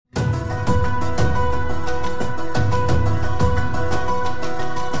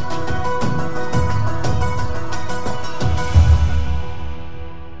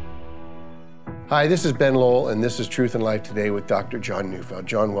Hi, this is Ben Lowell, and this is Truth in Life Today with Dr. John Neufeld.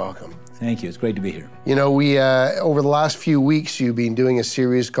 John, welcome. Thank you. It's great to be here. You know, we over the last few weeks, you've been doing a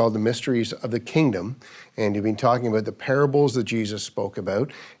series called The Mysteries of the Kingdom, and you've been talking about the parables that Jesus spoke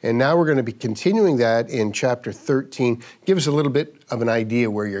about. And now we're going to be continuing that in chapter 13. Give us a little bit of an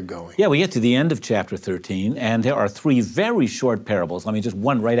idea where you're going. Yeah, we get to the end of chapter 13, and there are three very short parables. I mean, just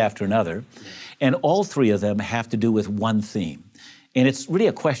one right after another. And all three of them have to do with one theme. And it's really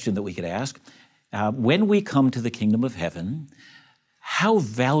a question that we could ask. When we come to the kingdom of heaven, how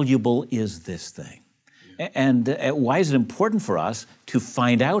valuable is this thing? And why is it important for us to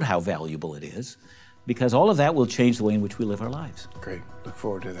find out how valuable it is? Because all of that will change the way in which we live our lives. Great. Look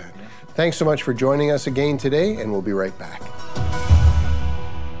forward to that. Thanks so much for joining us again today, and we'll be right back.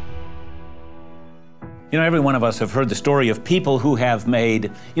 You know, every one of us have heard the story of people who have made,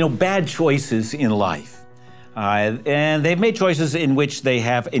 bad choices in life. And they've made choices in which they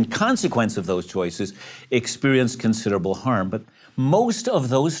have, in consequence of those choices, experienced considerable harm. But most of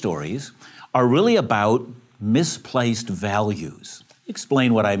those stories are really about misplaced values.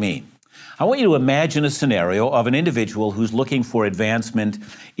 Explain what I mean. I want you to imagine a scenario of an individual who's looking for advancement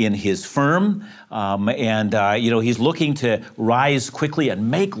in his firm, he's looking to rise quickly and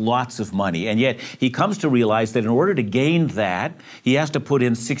make lots of money. And yet he comes to realize that in order to gain that, he has to put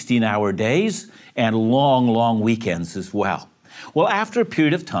in 16-hour days and long weekends as well. Well, after a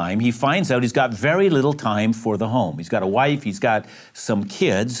period of time, he finds out he's got very little time for the home. He's got a wife, he's got some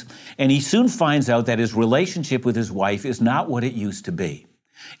kids, and he soon finds out that his relationship with his wife is not what it used to be.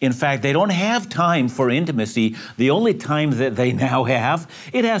 In fact, they don't have time for intimacy. The only time that they now have,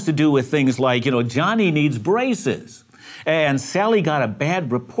 it has to do with things like, Johnny needs braces. And Sally got a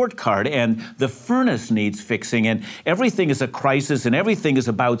bad report card, and the furnace needs fixing, and everything is a crisis, and everything is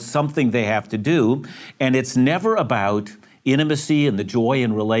about something they have to do, and it's never about intimacy and the joy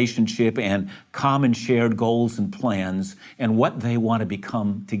in relationship and common shared goals and plans and what they want to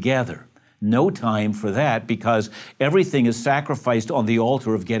become together. No time for that because everything is sacrificed on the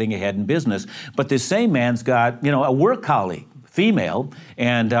altar of getting ahead in business. But this same man's got, a work colleague, female,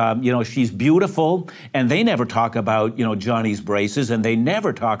 and, she's beautiful, and they never talk about, Johnny's braces, and they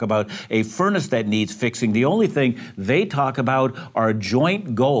never talk about a furnace that needs fixing. The only thing they talk about are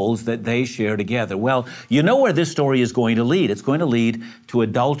joint goals that they share together. Well, you know where this story is going to lead. It's going to lead to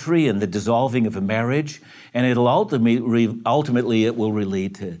adultery and the dissolving of a marriage, and it'll ultimately it will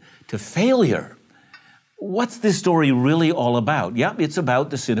lead to failure. What's this story really all about? Yeah, it's about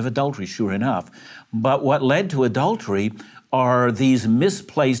the sin of adultery, sure enough. But what led to adultery are these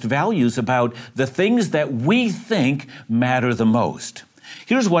misplaced values about the things that we think matter the most.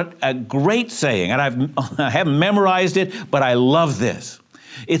 Here's what a great saying, and I haven't memorized it, but I love this.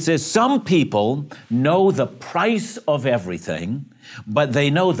 It says, some people know the price of everything, but they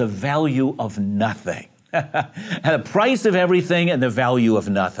know the value of nothing. The price of everything and the value of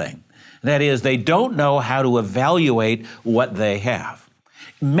nothing. That is, they don't know how to evaluate what they have.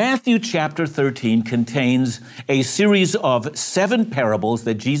 Matthew chapter 13 contains a series of 7 parables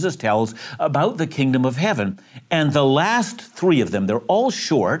that Jesus tells about the kingdom of heaven. And the last 3 of them, they're all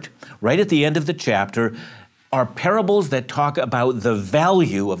short, right at the end of the chapter, are parables that talk about the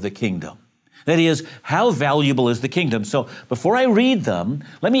value of the kingdom. That is, how valuable is the kingdom? So before I read them,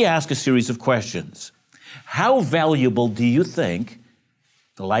 let me ask a series of questions. How valuable do you think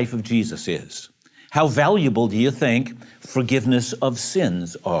the life of Jesus is? How valuable do you think forgiveness of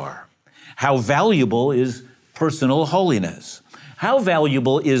sins are? How valuable is personal holiness? How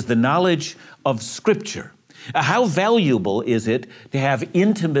valuable is the knowledge of Scripture? How valuable is it to have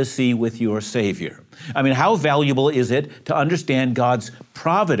intimacy with your Savior? I mean, how valuable is it to understand God's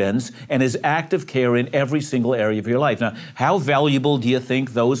providence and His active care in every single area of your life? Now, how valuable do you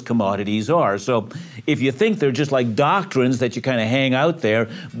think those commodities are? So if you think they're just like doctrines that you kind of hang out there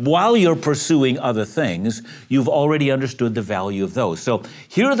while you're pursuing other things, you've already understood the value of those. So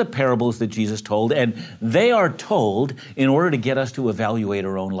here are the parables that Jesus told, and they are told in order to get us to evaluate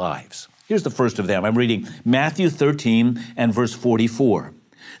our own lives. Here's the first of them. I'm reading Matthew 13 and verse 44.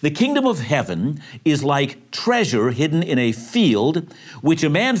 The kingdom of heaven is like treasure hidden in a field, which a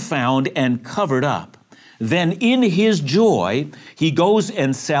man found and covered up. Then in his joy, he goes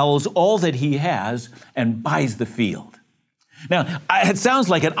and sells all that he has and buys the field. Now, it sounds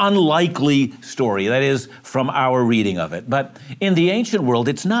like an unlikely story, that is, from our reading of it. But in the ancient world,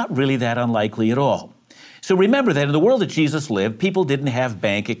 it's not really that unlikely at all. So remember that in the world that Jesus lived, people didn't have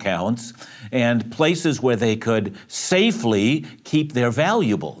bank accounts and places where they could safely keep their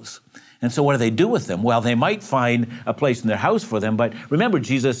valuables. And so what do they do with them? Well, they might find a place in their house for them, but remember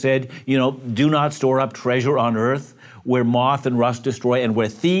Jesus said, do not store up treasure on earth where moth and rust destroy and where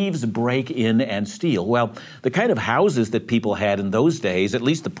thieves break in and steal. Well, the kind of houses that people had in those days, at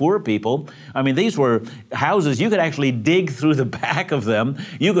least the poor people, I mean, these were houses you could actually dig through the back of them.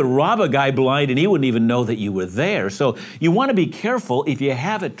 You could rob a guy blind and he wouldn't even know that you were there. So you want to be careful if you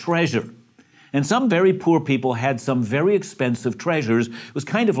have a treasure. And some very poor people had some very expensive treasures. It was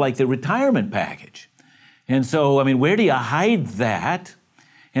kind of like the retirement package. And so, I mean, where do you hide that?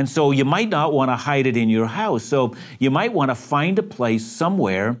 And so you might not want to hide it in your house. So you might want to find a place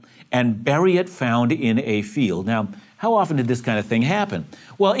somewhere and bury it found in a field. Now, how often did this kind of thing happen?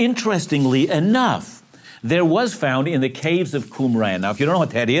 Well, interestingly enough, there was found in the caves of Qumran. Now, if you don't know what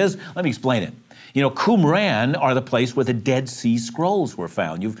that is, let me explain it. You know, Qumran are the place where the Dead Sea Scrolls were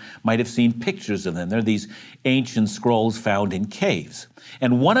found. You might have seen pictures of them. They're these ancient scrolls found in caves.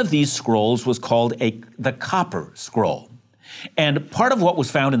 And one of these scrolls was called the Copper Scroll. And part of what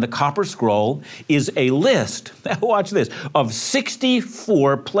was found in the Copper Scroll is a list, watch this, of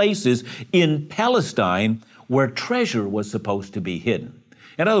 64 places in Palestine where treasure was supposed to be hidden.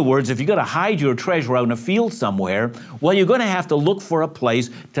 In other words, if you're going to hide your treasure out in a field somewhere, well, you're going to have to look for a place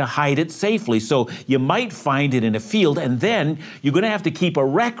to hide it safely. So you might find it in a field, and then you're going to have to keep a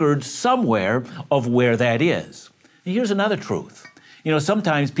record somewhere of where that is. And here's another truth. You know,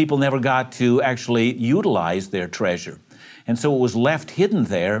 sometimes people never got to actually utilize their treasure. And so it was left hidden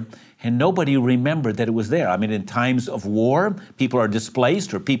there, and nobody remembered that it was there. I mean, in times of war, people are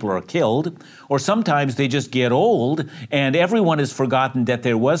displaced or people are killed, or sometimes they just get old and everyone has forgotten that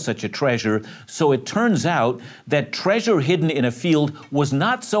there was such a treasure. So it turns out that treasure hidden in a field was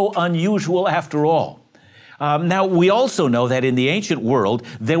not so unusual after all. Now, we also know that in the ancient world,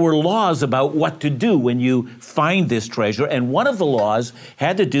 there were laws about what to do when you find this treasure, and one of the laws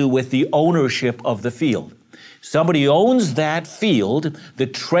had to do with the ownership of the field. Somebody owns that field, the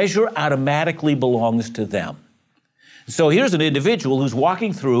treasure automatically belongs to them. So here's an individual who's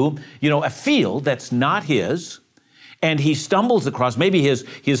walking through, a field that's not his, and he stumbles across, maybe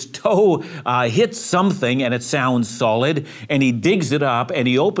his toe hits something and it sounds solid, and he digs it up and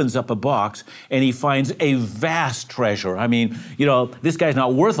he opens up a box and he finds a vast treasure. I mean, this guy's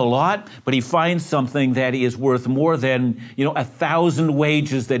not worth a lot, but he finds something that is worth more than, 1,000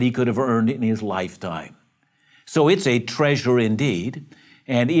 wages that he could have earned in his lifetime. So it's a treasure indeed.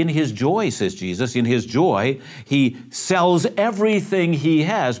 And in his joy, says Jesus, in his joy, he sells everything he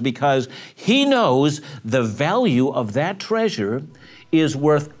has because he knows the value of that treasure is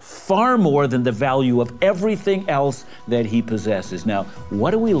worth far more than the value of everything else that he possesses. Now,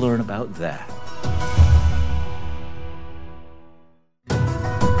 what do we learn about that?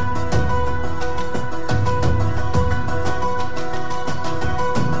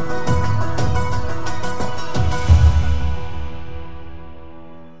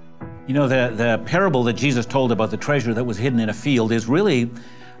 The parable that Jesus told about the treasure that was hidden in a field is really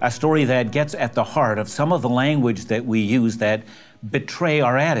a story that gets at the heart of some of the language that we use that betray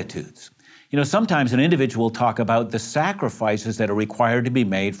our attitudes. Sometimes an individual will talk about the sacrifices that are required to be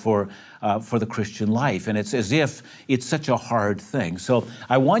made for the Christian life, and it's as if it's such a hard thing. So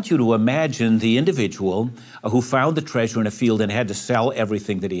I want you to imagine the individual who found the treasure in a field and had to sell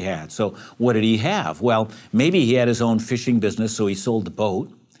everything that he had. So what did he have? Well, maybe he had his own fishing business, so he sold the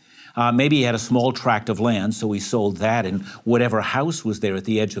boat. Maybe he had a small tract of land, so he sold that and whatever house was there at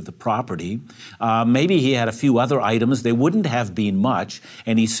the edge of the property. Maybe he had a few other items. There wouldn't have been much,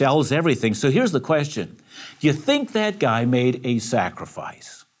 and he sells everything. So here's the question. Do you think that guy made a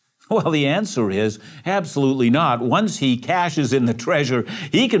sacrifice? Well, the answer is absolutely not. Once he cashes in the treasure,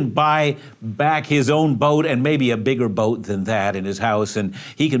 he can buy back his own boat and maybe a bigger boat than that in his house, and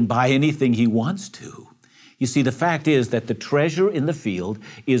he can buy anything he wants to. You see, the fact is that the treasure in the field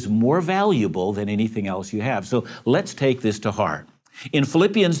is more valuable than anything else you have. So let's take this to heart. In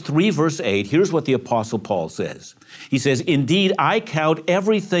Philippians 3, verse 8, here's what the Apostle Paul says. He says, "Indeed, I count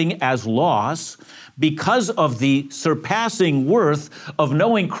everything as loss because of the surpassing worth of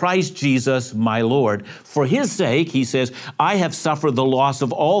knowing Christ Jesus, my Lord. For his sake," he says, "I have suffered the loss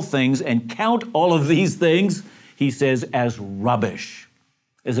of all things and count all of these things," he says, "as rubbish."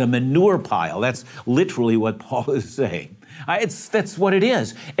 As a manure pile. That's literally what Paul is saying. That's what it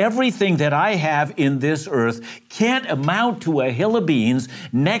is. Everything that I have in this earth can't amount to a hill of beans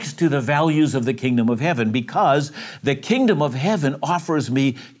next to the values of the kingdom of heaven, because the kingdom of heaven offers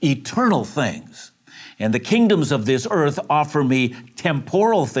me eternal things. And the kingdoms of this earth offer me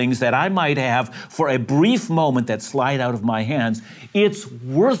temporal things that I might have for a brief moment that slide out of my hands. It's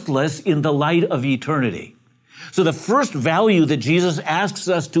worthless in the light of eternity. So the first value that Jesus asks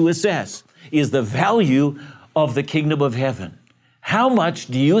us to assess is the value of the kingdom of heaven. How much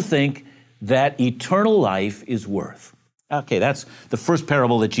do you think that eternal life is worth. Okay, that's the first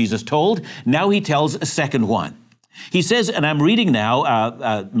parable that Jesus told. Now he tells a second one. He says, and I'm reading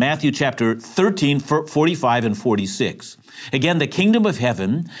now Matthew chapter 13, 45 and 46. Again, the kingdom of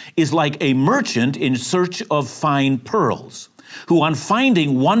heaven is like a merchant in search of fine pearls, who on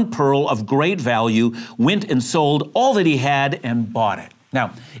finding one pearl of great value went and sold all that he had and bought it.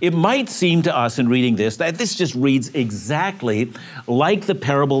 Now, it might seem to us in reading this that this just reads exactly like the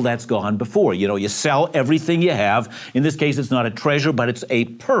parable that's gone before. You know, you sell everything you have. In this case, it's not a treasure, but it's a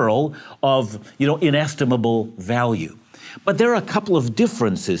pearl of, inestimable value. But there are a couple of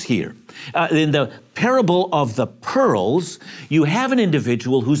differences here. In the parable of the pearls, you have an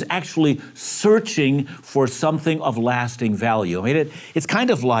individual who's actually searching for something of lasting value. I mean, it's kind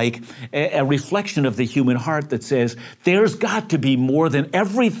of like a reflection of the human heart that says, there's got to be more than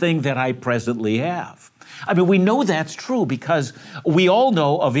everything that I presently have. I mean, we know that's true because we all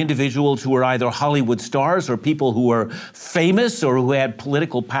know of individuals who are either Hollywood stars or people who are famous or who had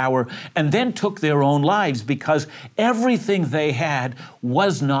political power and then took their own lives because everything they had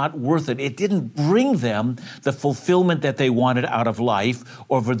was not worth it. It didn't bring them the fulfillment that they wanted out of life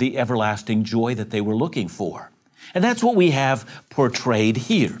or the everlasting joy that they were looking for. And that's what we have portrayed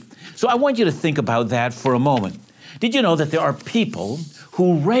here. So I want you to think about that for a moment. Did you know that there are people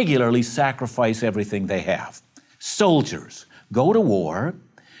who regularly sacrifice everything they have? Soldiers go to war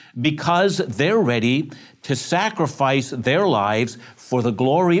because they're ready to sacrifice their lives for the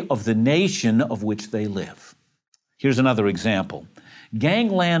glory of the nation of which they live. Here's another example.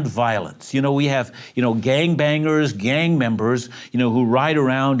 Gangland violence. We have, gangbangers, gang members, who ride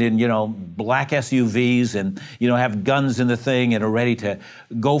around in, black SUVs and, have guns in the thing and are ready to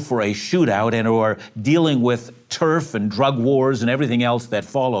go for a shootout and are dealing with turf and drug wars and everything else that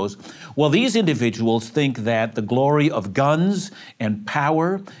follows. Well, these individuals think that the glory of guns and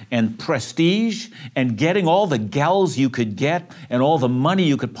power and prestige and getting all the gals you could get and all the money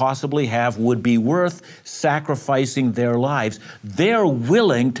you could possibly have would be worth sacrificing their lives. They're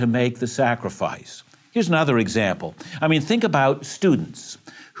willing to make the sacrifice. Here's another example. I mean, think about students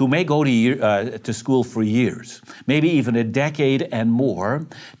who may go to school for years, maybe even a decade and more,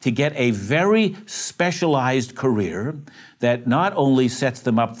 to get a very specialized career that not only sets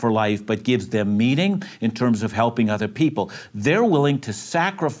them up for life, but gives them meaning in terms of helping other people. They're willing to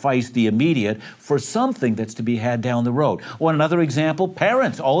sacrifice the immediate for something that's to be had down the road. Or another example,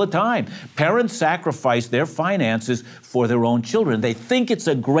 parents all the time. Parents sacrifice their finances for their own children. They think it's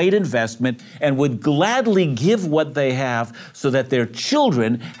a great investment and would gladly give what they have so that their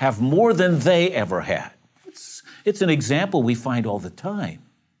children have more than they ever had. It's an example we find all the time.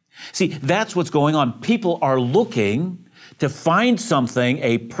 See, that's what's going on. People are looking to find something,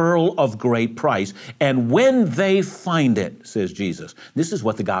 a pearl of great price. And when they find it, says Jesus, this is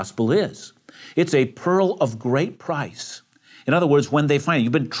what the gospel is. It's a pearl of great price. In other words, when they find it,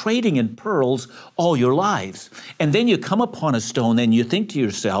 you've been trading in pearls all your lives. And then you come upon a stone and you think to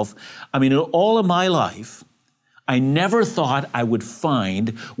yourself, I mean, in all of my life, I never thought I would find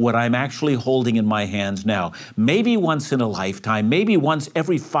what I'm actually holding in my hands now. Maybe once in a lifetime, maybe once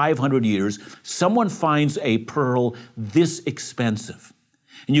every 500 years, someone finds a pearl this expensive.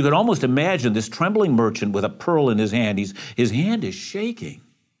 And you can almost imagine this trembling merchant with a pearl in his hand. His hand is shaking.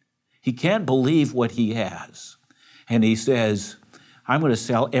 He can't believe what he has. And he says, I'm going to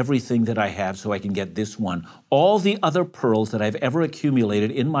sell everything that I have so I can get this one. All the other pearls that I've ever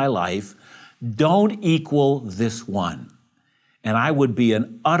accumulated in my life don't equal this one. And I would be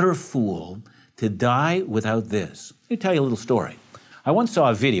an utter fool to die without this. Let me tell you a little story. I once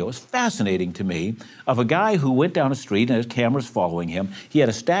saw a video, it was fascinating to me, of a guy who went down a street and his camera's following him. He had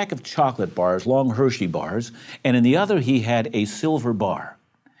a stack of chocolate bars, long Hershey bars, and in the other he had a silver bar.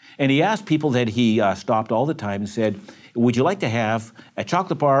 And he asked people that he stopped all the time and said, would you like to have a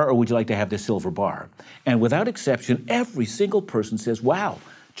chocolate bar or would you like to have this silver bar? And without exception, every single person says, wow,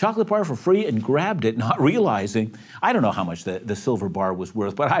 chocolate bar for free, and grabbed it, not realizing, I don't know how much the silver bar was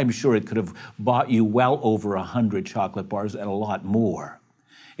worth, but I'm sure it could have bought you well over 100 chocolate bars and a lot more.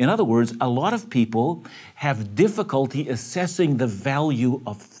 In other words, a lot of people have difficulty assessing the value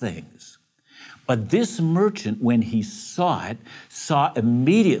of things. But this merchant, when he saw it, saw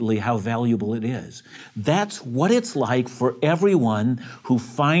immediately how valuable it is. That's what it's like for everyone who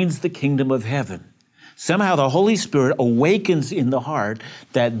finds the kingdom of heaven. Somehow the Holy Spirit awakens in the heart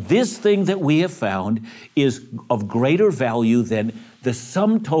that this thing that we have found is of greater value than the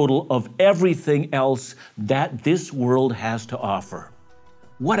sum total of everything else that this world has to offer.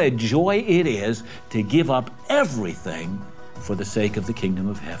 What a joy it is to give up everything for the sake of the kingdom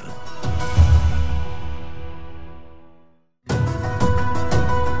of heaven.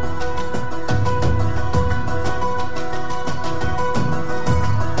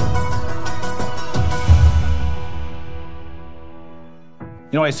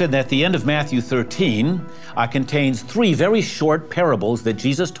 You know, I said that the end of Matthew 13 contains three very short parables that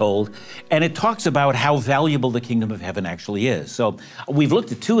Jesus told, and it talks about how valuable the kingdom of heaven actually is. So we've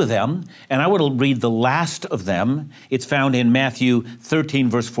looked at two of them, and I will read the last of them. It's found in Matthew 13,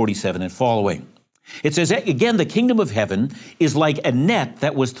 verse 47 and following. It says, again, the kingdom of heaven is like a net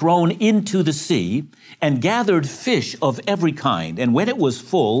that was thrown into the sea and gathered fish of every kind. And when it was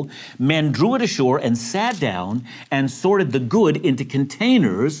full, men drew it ashore and sat down and sorted the good into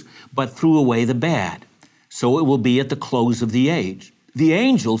containers, but threw away the bad. So it will be at the close of the age. The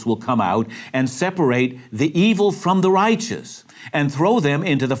angels will come out and separate the evil from the righteous and throw them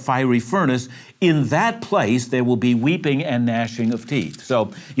into the fiery furnace. In that place, there will be weeping and gnashing of teeth.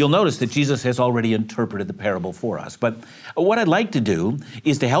 So you'll notice that Jesus has already interpreted the parable for us. But what I'd like to do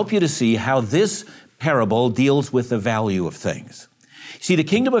is to help you to see how this parable deals with the value of things. See, the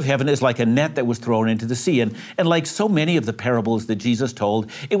kingdom of heaven is like a net that was thrown into the sea. And like so many of the parables that Jesus told,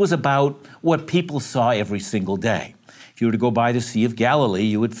 it was about what people saw every single day. If you were to go by the Sea of Galilee,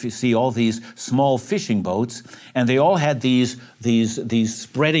 you would see all these small fishing boats, and they all had these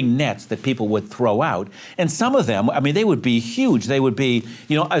spreading nets that people would throw out. And some of them, I mean, they would be huge. They would be,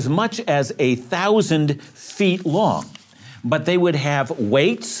 as much as 1,000 feet long. But they would have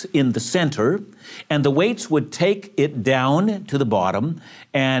weights in the center, and the weights would take it down to the bottom,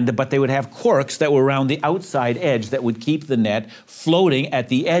 but they would have corks that were around the outside edge that would keep the net floating at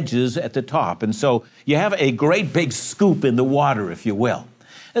the edges at the top. And so you have a great big scoop in the water, if you will.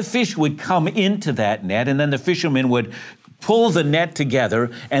 The fish would come into that net, and then the fishermen would pull the net together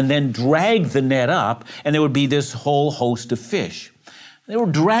and then drag the net up, and there would be this whole host of fish. They were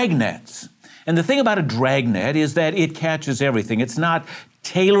drag nets. And the thing about a dragnet is that it catches everything. It's not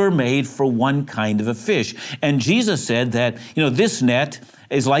tailor-made for one kind of a fish. And Jesus said that, this net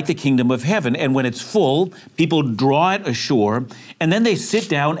is like the kingdom of heaven. And when it's full, people draw it ashore, and then they sit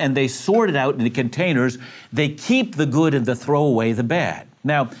down and they sort it out into containers. They keep the good and they throw away the bad.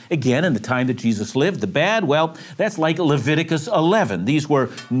 Now, again, in the time that Jesus lived, the bad, well, that's like Leviticus 11. These were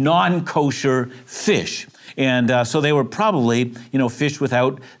non-kosher fish. And so they were probably, fish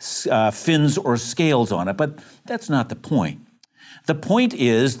without fins or scales on it. But that's not the point. The point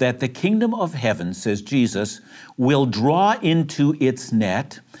is that the kingdom of heaven, says Jesus, will draw into its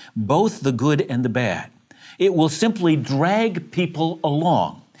net both the good and the bad. It will simply drag people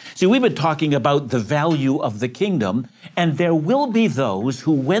along. See, we've been talking about the value of the kingdom, and there will be those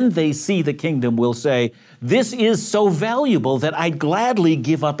who, when they see the kingdom, will say, this is so valuable that I'd gladly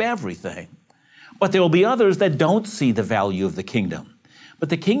give up everything. But there will be others that don't see the value of the kingdom. But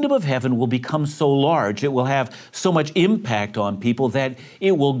the kingdom of heaven will become so large, it will have so much impact on people that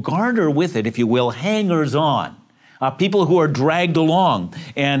it will garner with it, if you will, hangers-on. People who are dragged along,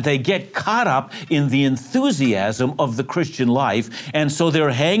 and they get caught up in the enthusiasm of the Christian life, and so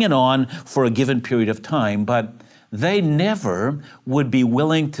they're hanging on for a given period of time, but they never would be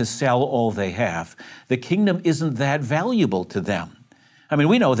willing to sell all they have. The kingdom isn't that valuable to them. I mean,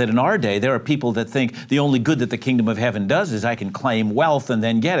 we know that in our day, there are people that think the only good that the kingdom of heaven does is I can claim wealth and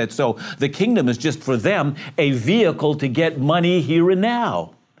then get it. So the kingdom is just for them a vehicle to get money here and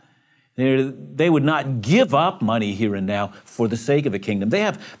now. They would not give up money here and now for the sake of the kingdom. They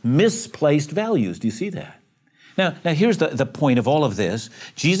have misplaced values. Do you see that? Now here's the point of all of this.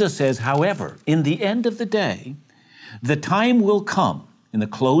 Jesus says, however, in the end of the day, the time will come in the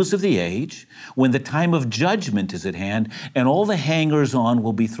close of the age, when the time of judgment is at hand, and all the hangers-on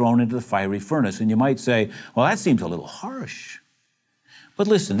will be thrown into the fiery furnace. And you might say, well, that seems a little harsh. But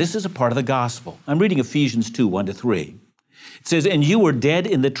listen, this is a part of the gospel. I'm reading Ephesians 2, 1-3. It says, and you were dead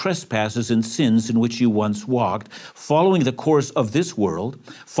in the trespasses and sins in which you once walked, following the course of this world,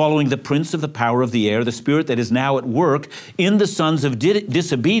 following the prince of the power of the air, the spirit that is now at work in the sons of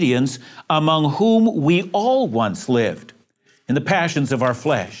disobedience, among whom we all once lived, in the passions of our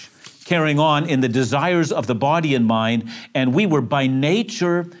flesh, carrying on in the desires of the body and mind, and we were by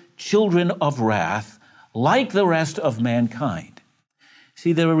nature children of wrath, like the rest of mankind.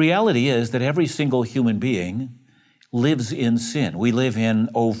 See, the reality is that every single human being lives in sin. We live in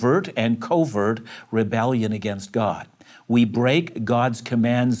overt and covert rebellion against God. We break God's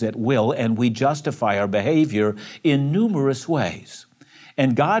commands at will, and we justify our behavior in numerous ways.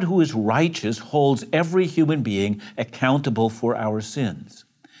 And God, who is righteous, holds every human being accountable for our sins.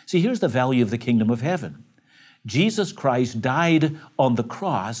 See, here's the value of the kingdom of heaven. Jesus Christ died on the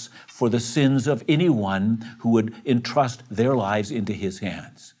cross for the sins of anyone who would entrust their lives into his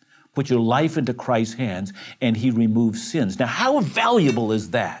hands. Put your life into Christ's hands, and he removes sins. Now, how valuable is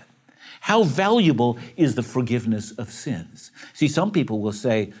that? How valuable is the forgiveness of sins? See, some people will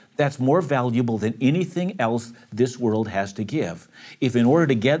say that's more valuable than anything else this world has to give. If in order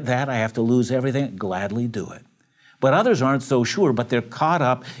to get that, I have to lose everything, I'd gladly do it. But others aren't so sure, but they're caught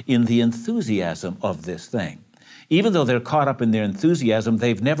up in the enthusiasm of this thing. Even though they're caught up in their enthusiasm,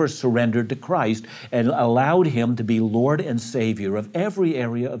 they've never surrendered to Christ and allowed Him to be Lord and Savior of every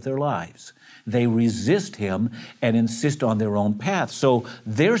area of their lives. They resist Him and insist on their own path. So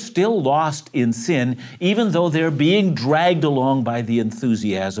they're still lost in sin, even though they're being dragged along by the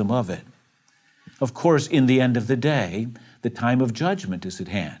enthusiasm of it. Of course, in the end of the day, the time of judgment is at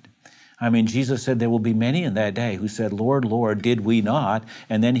hand. I mean, Jesus said there will be many in that day who said, Lord, Lord, did we not?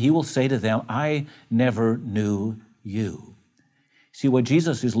 And then He will say to them, I never knew you. See, what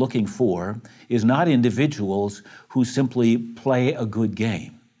Jesus is looking for is not individuals who simply play a good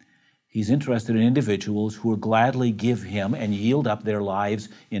game. He's interested in individuals who will gladly give Him and yield up their lives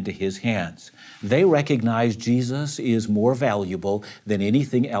into His hands. They recognize Jesus is more valuable than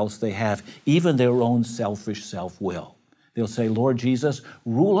anything else they have, even their own selfish self-will. They'll say, Lord Jesus,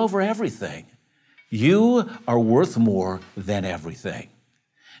 rule over everything. You are worth more than everything.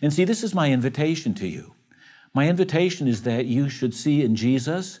 And see, this is my invitation to you. My invitation is that you should see in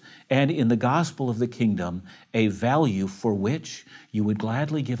Jesus and in the gospel of the kingdom a value for which you would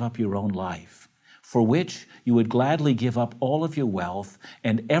gladly give up your own life, for which you would gladly give up all of your wealth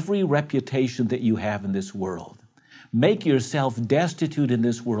and every reputation that you have in this world. Make yourself destitute in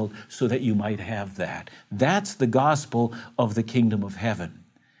this world so that you might have that. That's the gospel of the kingdom of heaven.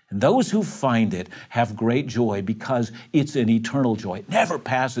 And those who find it have great joy because it's an eternal joy. It never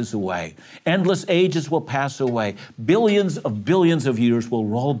passes away. Endless ages will pass away. Billions of years will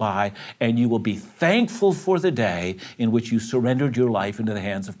roll by, and you will be thankful for the day in which you surrendered your life into the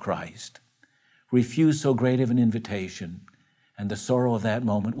hands of Christ. Refuse so great of an invitation, and the sorrow of that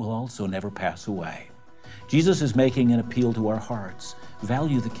moment will also never pass away. Jesus is making an appeal to our hearts.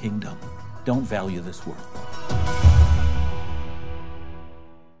 Value the kingdom. Don't value this world.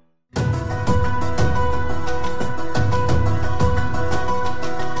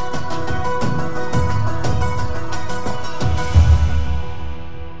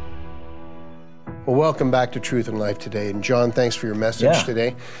 Well, welcome back to Truth and Life today. And John, thanks for your message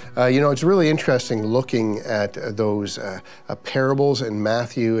today. It's really interesting looking at those parables in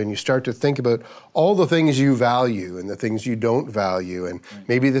Matthew, and you start to think about all the things you value and the things you don't value, and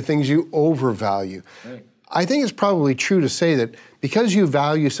maybe the things you overvalue. Right. I think it's probably true to say that because you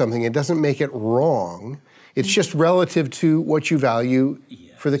value something, it doesn't make it wrong. It's just relative to what you value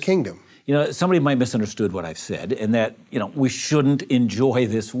for the kingdom. You know, somebody might have misunderstood what I've said, and that, we shouldn't enjoy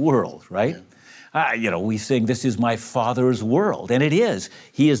this world, right? Yeah. We sing, this is my Father's world, and it is.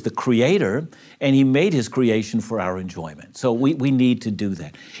 He is the creator, and He made His creation for our enjoyment. So we need to do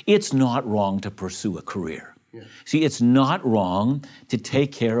that. It's not wrong to pursue a career. Yeah. See, it's not wrong to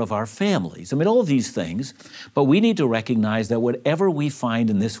take care of our families. I mean, all these things, but we need to recognize that whatever we find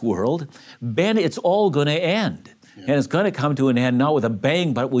in this world, Ben, it's all going to end. Yeah. And it's going to come to an end, not with a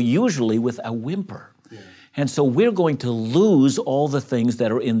bang, but usually with a whimper. And so we're going to lose all the things that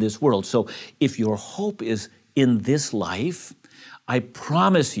are in this world. So if your hope is in this life, I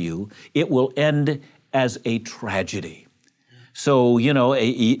promise you it will end as a tragedy. So,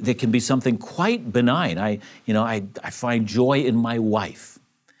 there can be something quite benign. I find joy in my wife.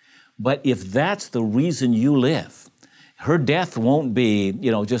 But if that's the reason you live, her death won't be,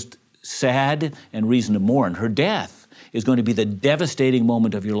 just sad and reason to mourn. Her death is going to be the devastating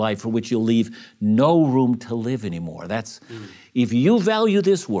moment of your life for which you'll leave no room to live anymore. If you value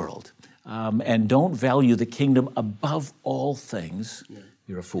this world and don't value the kingdom above all things,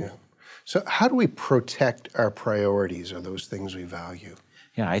 you're a fool. Yeah. So how do we protect our priorities or those things we value?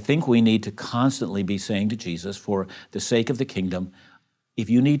 Yeah, I think we need to constantly be saying to Jesus, for the sake of the kingdom, if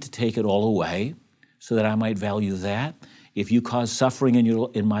you need to take it all away so that I might value that, if you cause suffering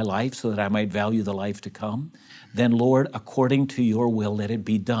in my life so that I might value the life to come, then Lord, according to your will, let it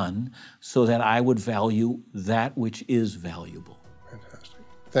be done so that I would value that which is valuable. Fantastic.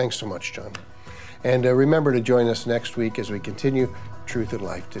 Thanks so much, John. And remember to join us next week as we continue Truth and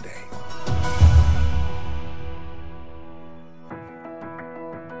Life Today.